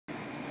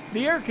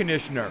the air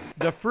conditioner,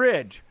 the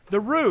fridge, the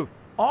roof,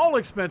 all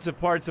expensive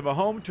parts of a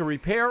home to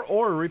repair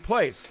or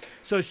replace.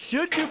 So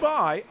should you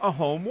buy a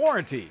home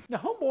warranty? Now,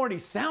 home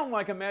warranties sound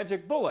like a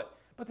magic bullet,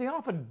 but they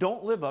often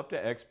don't live up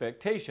to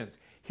expectations.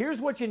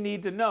 Here's what you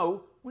need to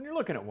know when you're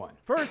looking at one.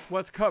 First,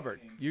 what's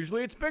covered?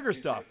 Usually it's bigger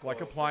stuff, like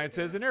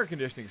appliances and air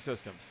conditioning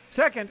systems.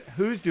 Second,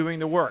 who's doing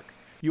the work?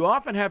 You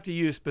often have to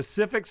use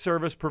specific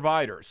service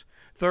providers.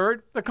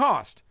 Third, the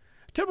cost.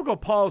 A typical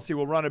policy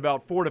will run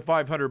about $400 to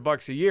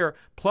 $500 a year,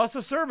 plus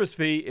a service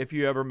fee if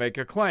you ever make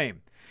a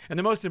claim. And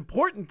the most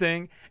important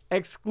thing,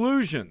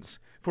 exclusions.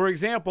 For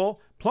example,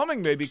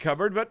 plumbing may be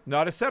covered, but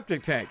not a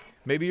septic tank.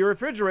 Maybe your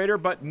refrigerator,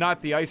 but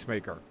not the ice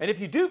maker. And if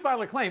you do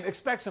file a claim,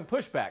 expect some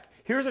pushback.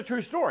 Here's a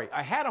true story.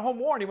 I had a home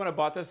warranty when I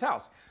bought this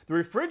house. The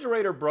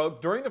refrigerator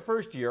broke during the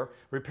first year.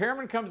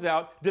 Repairman comes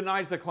out,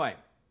 denies the claim.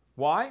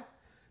 Why?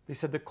 They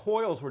said the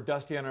coils were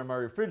dusty under my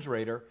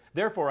refrigerator,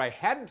 therefore I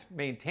hadn't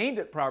maintained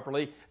it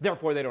properly,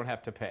 therefore they don't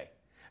have to pay.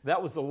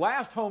 That was the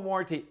last home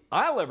warranty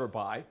I'll ever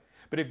buy,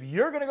 but if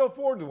you're going to go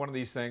forward with one of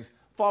these things,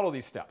 follow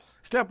these steps.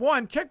 Step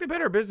 1, check the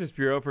Better Business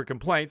Bureau for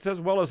complaints as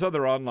well as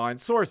other online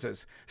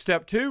sources.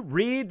 Step 2,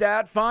 read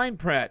that fine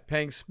print,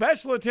 paying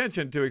special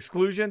attention to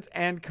exclusions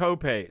and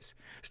copays.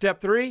 Step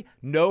 3,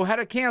 know how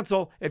to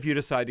cancel if you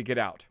decide to get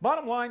out.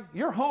 Bottom line,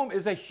 your home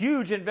is a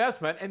huge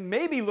investment and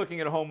maybe looking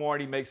at a home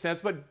warranty makes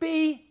sense, but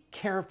be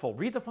careful.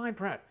 Read the fine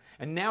print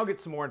and now get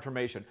some more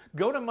information.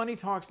 Go to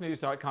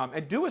moneytalksnews.com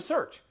and do a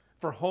search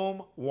for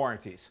home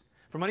warranties.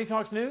 For Money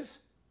Talks News,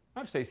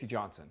 I'm Stacy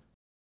Johnson.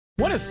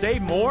 Want to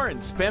save more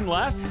and spend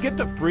less? Get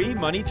the free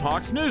Money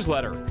Talks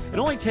newsletter. It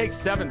only takes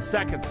 7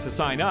 seconds to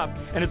sign up,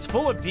 and it's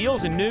full of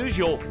deals and news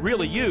you'll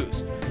really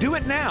use. Do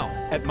it now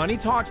at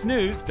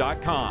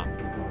moneytalksnews.com.